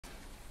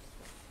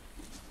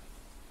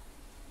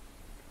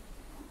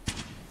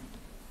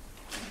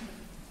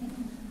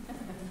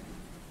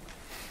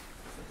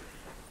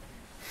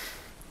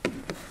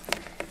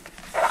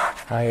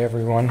Hi,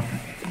 everyone.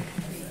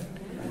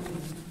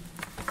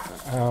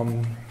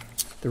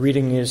 The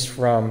reading is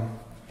from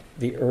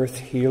The Earth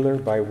Healer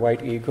by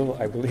White Eagle.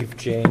 I believe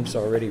James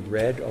already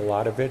read a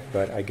lot of it,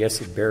 but I guess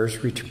it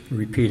bears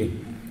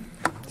repeating.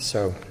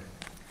 So,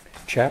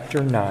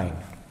 Chapter 9,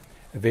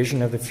 A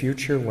Vision of the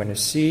Future. When a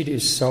seed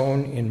is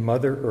sown in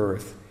Mother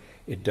Earth,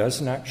 it does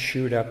not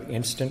shoot up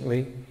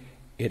instantly.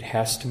 It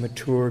has to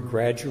mature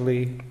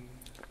gradually.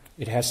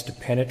 It has to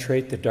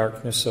penetrate the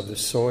darkness of the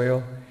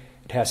soil.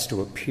 It has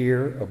to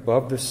appear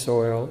above the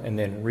soil and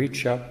then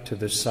reach up to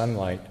the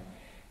sunlight.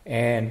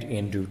 And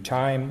in due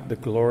time, the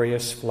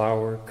glorious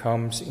flower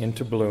comes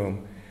into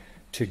bloom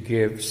to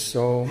give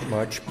so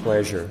much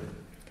pleasure.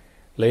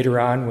 Later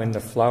on, when the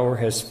flower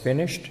has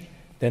finished,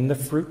 then the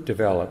fruit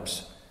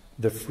develops,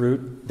 the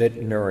fruit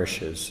that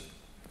nourishes.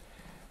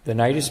 The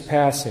night is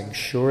passing,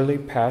 surely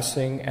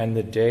passing, and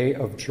the day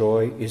of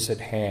joy is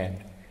at hand.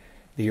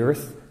 The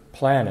earth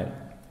planet,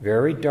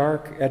 very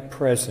dark at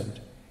present,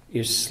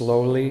 is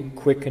slowly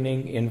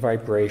quickening in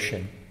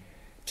vibration.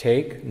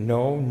 Take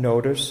no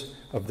notice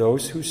of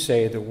those who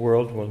say the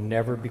world will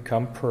never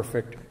become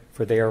perfect,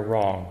 for they are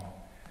wrong.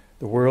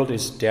 The world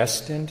is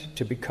destined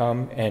to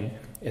become an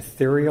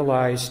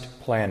etherealized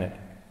planet,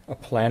 a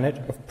planet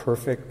of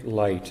perfect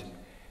light,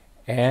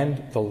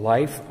 and the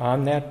life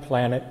on that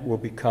planet will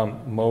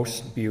become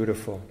most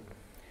beautiful.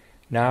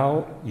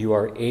 Now you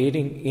are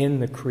aiding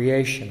in the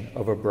creation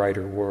of a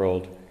brighter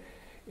world.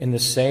 In the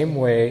same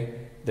way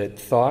that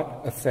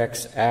thought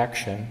affects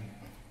action,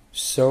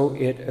 so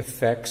it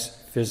affects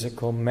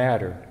physical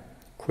matter,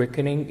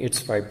 quickening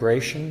its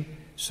vibration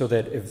so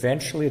that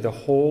eventually the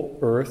whole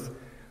earth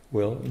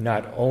will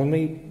not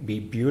only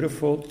be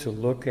beautiful to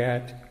look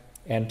at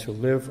and to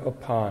live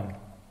upon.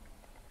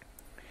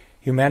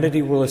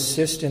 Humanity will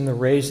assist in the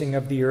raising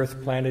of the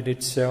earth planet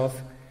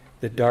itself,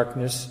 the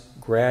darkness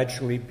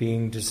gradually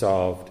being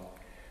dissolved.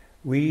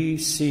 We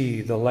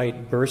see the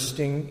light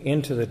bursting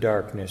into the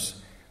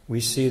darkness. We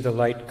see the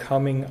light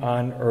coming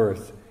on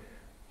earth,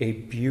 a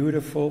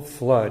beautiful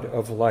flood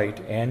of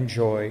light and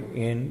joy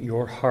in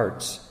your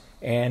hearts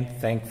and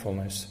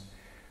thankfulness.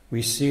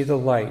 We see the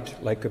light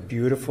like a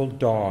beautiful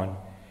dawn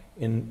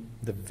in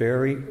the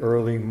very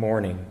early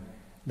morning,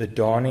 the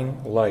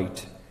dawning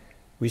light.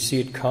 We see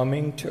it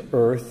coming to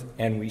earth,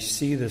 and we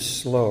see the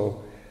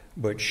slow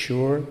but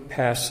sure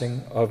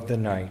passing of the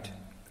night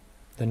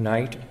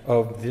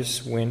of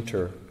this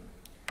winter.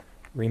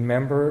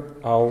 Remember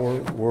our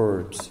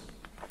words.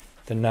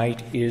 The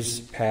night is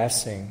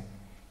passing.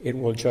 It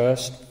will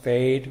just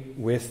fade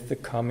with the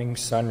coming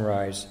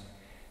sunrise.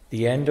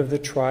 The end of the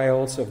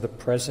trials of the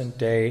present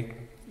day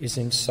is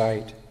in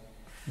sight.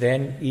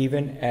 Then,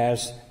 even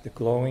as the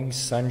glowing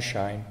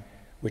sunshine,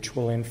 which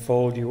will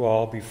enfold you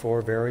all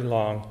before very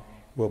long,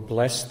 will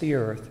bless the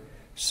earth,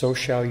 so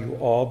shall you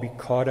all be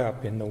caught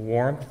up in the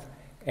warmth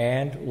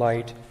and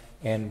light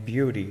and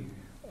beauty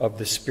of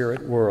the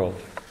spirit world,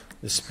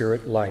 the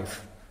spirit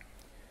life.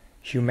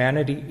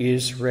 Humanity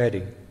is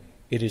ready.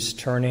 It is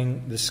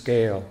turning the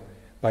scale.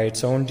 By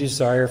its own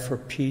desire for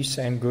peace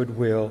and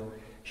goodwill,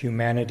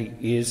 humanity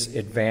is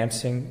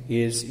advancing,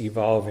 is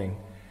evolving.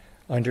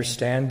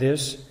 Understand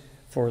this,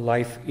 for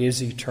life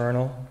is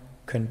eternal,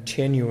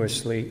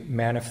 continuously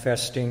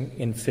manifesting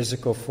in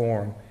physical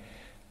form,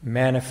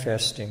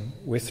 manifesting,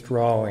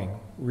 withdrawing,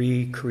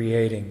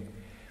 recreating.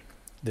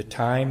 The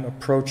time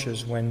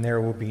approaches when there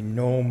will be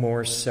no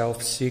more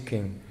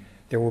self-seeking.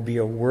 There will be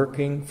a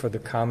working for the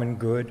common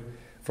good,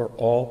 for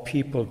all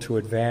people to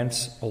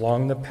advance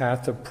along the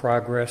path of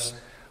progress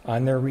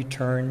on their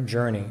return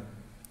journey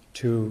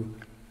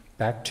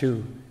back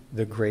to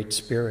the Great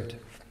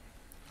Spirit.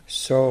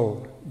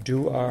 So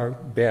do our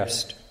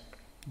best.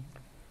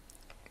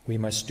 We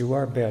must do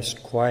our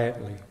best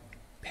quietly,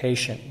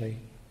 patiently,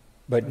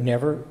 but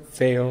never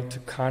fail to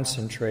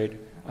concentrate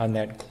on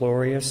that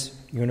glorious,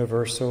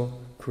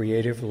 universal,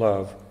 creative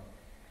love.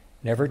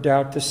 Never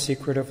doubt the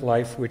secret of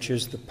life, which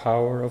is the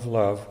power of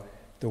love,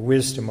 the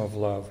wisdom of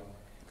love.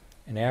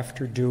 And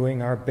after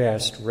doing our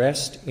best,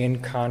 rest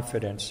in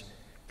confidence,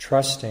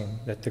 trusting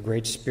that the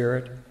Great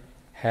Spirit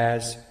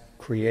has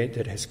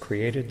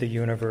created the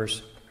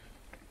universe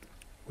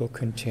will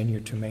continue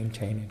to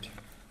maintain it.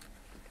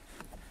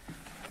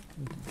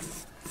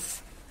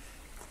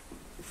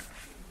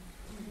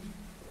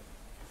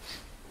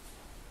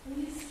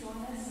 Please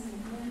join us in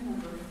hymn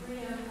number 3.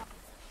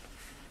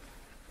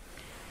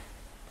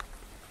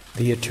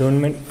 The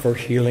Attunement for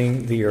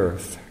Healing the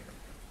Earth.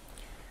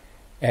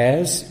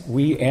 As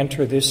we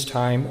enter this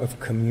time of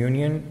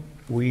communion,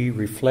 we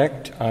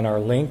reflect on our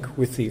link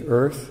with the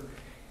earth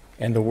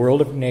and the world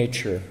of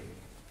nature,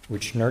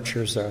 which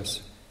nurtures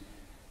us.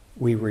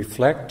 We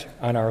reflect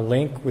on our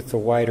link with the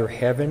wider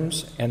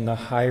heavens and the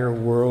higher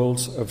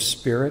worlds of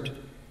spirit,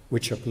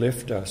 which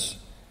uplift us.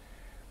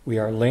 We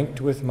are linked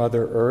with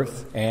Mother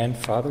Earth and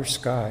Father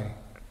Sky.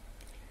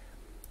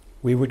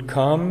 We would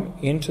come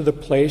into the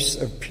place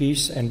of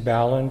peace and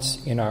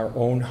balance in our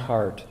own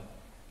heart,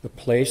 the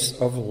place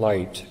of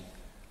light,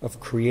 of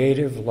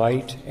creative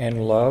light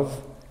and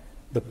love,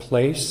 the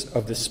place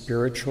of the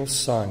spiritual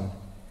sun,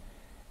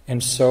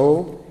 And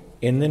so,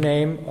 in the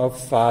name of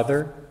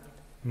Father,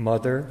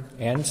 Mother,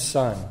 and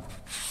Son,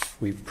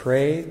 we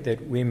pray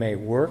that we may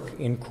work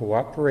in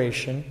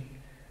cooperation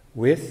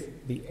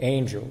with the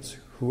angels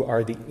who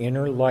are the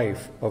inner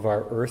life of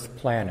our earth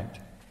planet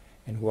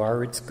and who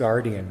are its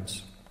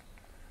guardians.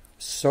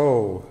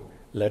 So,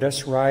 let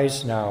us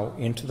rise now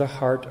into the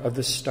heart of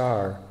the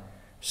star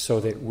so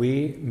that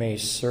we may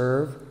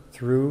serve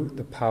through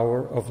the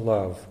power of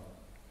love.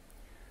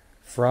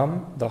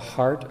 From the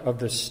heart of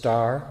the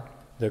star,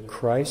 the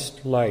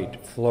Christ light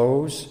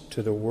flows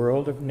to the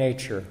world of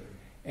nature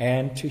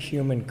and to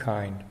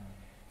humankind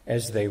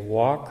as they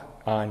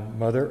walk on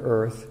Mother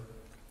Earth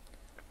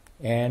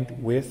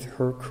and with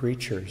her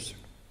creatures.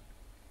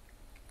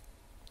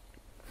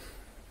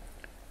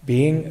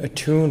 Being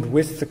attuned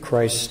with the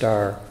Christ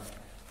star,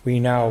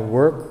 we now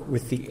work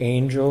with the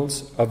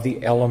angels of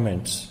the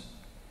elements,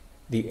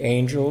 the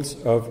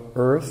angels of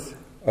earth,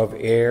 of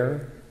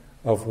air,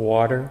 of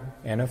water,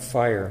 and of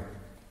fire.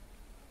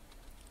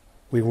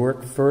 We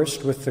work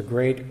first with the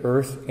great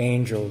earth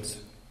angels.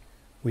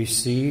 We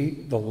see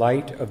the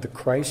light of the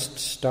Christ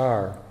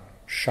star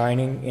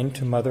shining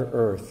into Mother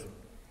Earth,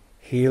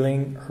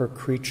 healing her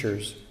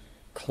creatures,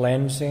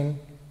 cleansing,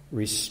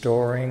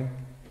 restoring,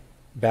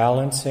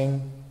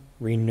 balancing,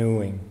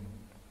 renewing.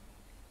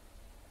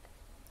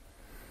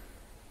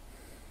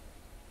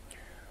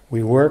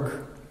 We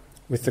work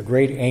with the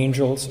great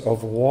angels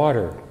of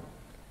water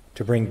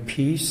to bring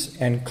peace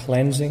and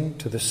cleansing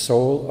to the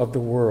soul of the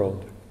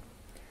world.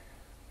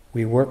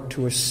 We work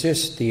to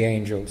assist the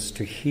angels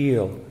to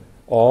heal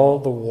all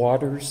the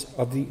waters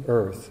of the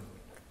earth,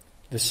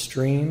 the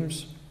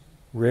streams,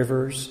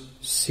 rivers,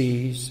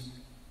 seas,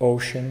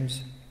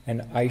 oceans,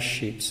 and ice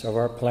sheets of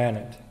our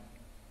planet,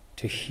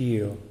 to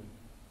heal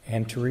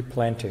and to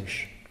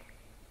replenish.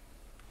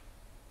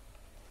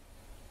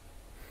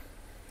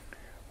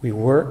 We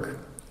work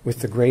with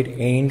the great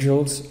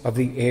angels of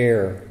the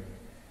air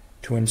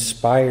to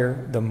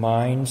inspire the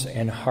minds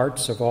and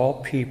hearts of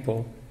all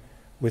people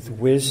with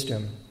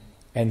wisdom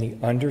and the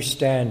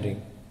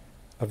understanding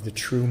of the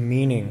true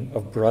meaning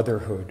of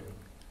brotherhood.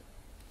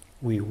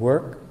 We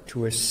work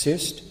to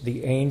assist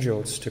the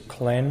angels to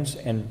cleanse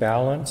and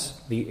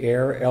balance the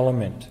air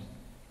element,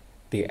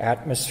 the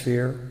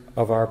atmosphere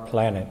of our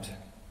planet.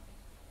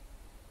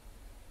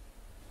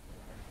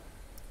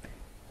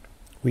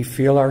 We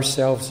feel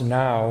ourselves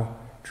now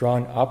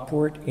drawn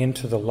upward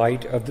into the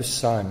light of the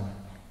sun.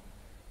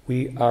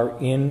 We are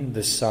in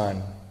the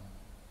sun,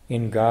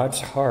 in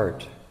God's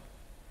heart.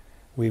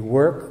 We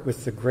work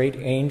with the great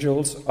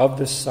angels of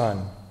the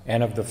sun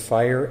and of the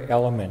fire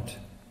element.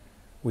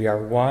 We are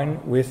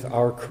one with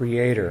our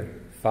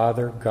Creator,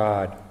 Father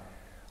God,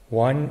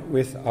 one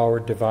with our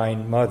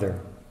Divine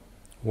Mother,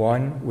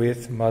 one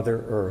with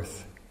Mother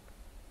Earth.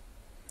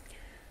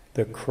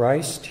 The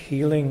Christ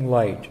healing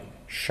light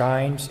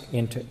shines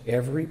into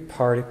every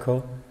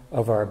particle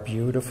of our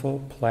beautiful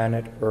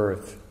planet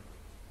Earth,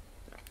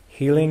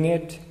 healing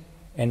it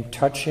and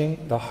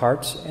touching the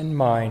hearts and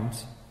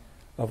minds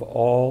of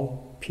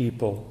all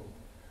people,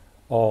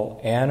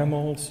 all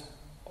animals,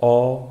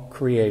 all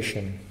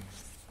creation.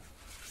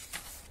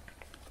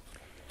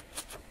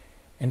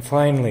 And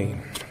finally,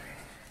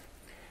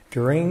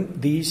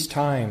 during these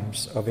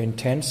times of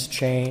intense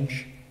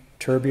change,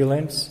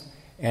 turbulence,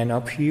 and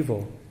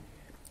upheaval,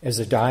 as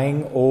a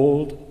dying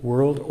old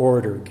world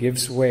order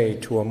gives way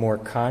to a more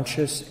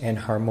conscious and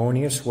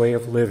harmonious way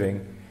of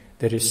living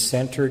that is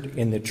centered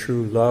in the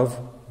true love,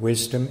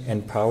 wisdom,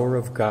 and power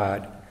of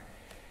God,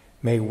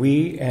 may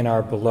we and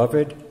our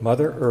beloved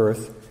Mother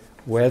Earth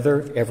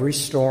weather every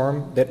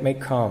storm that may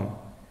come,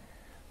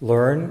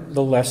 learn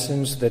the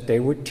lessons that they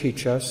would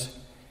teach us,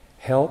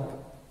 help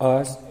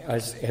us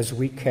as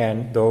we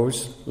can,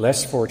 those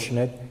less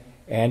fortunate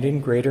and in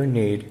greater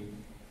need,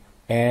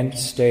 and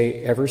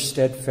stay ever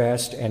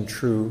steadfast and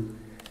true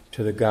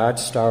to the God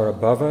star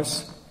above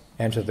us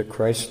and to the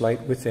Christ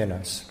light within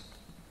us.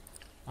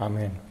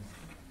 Amen.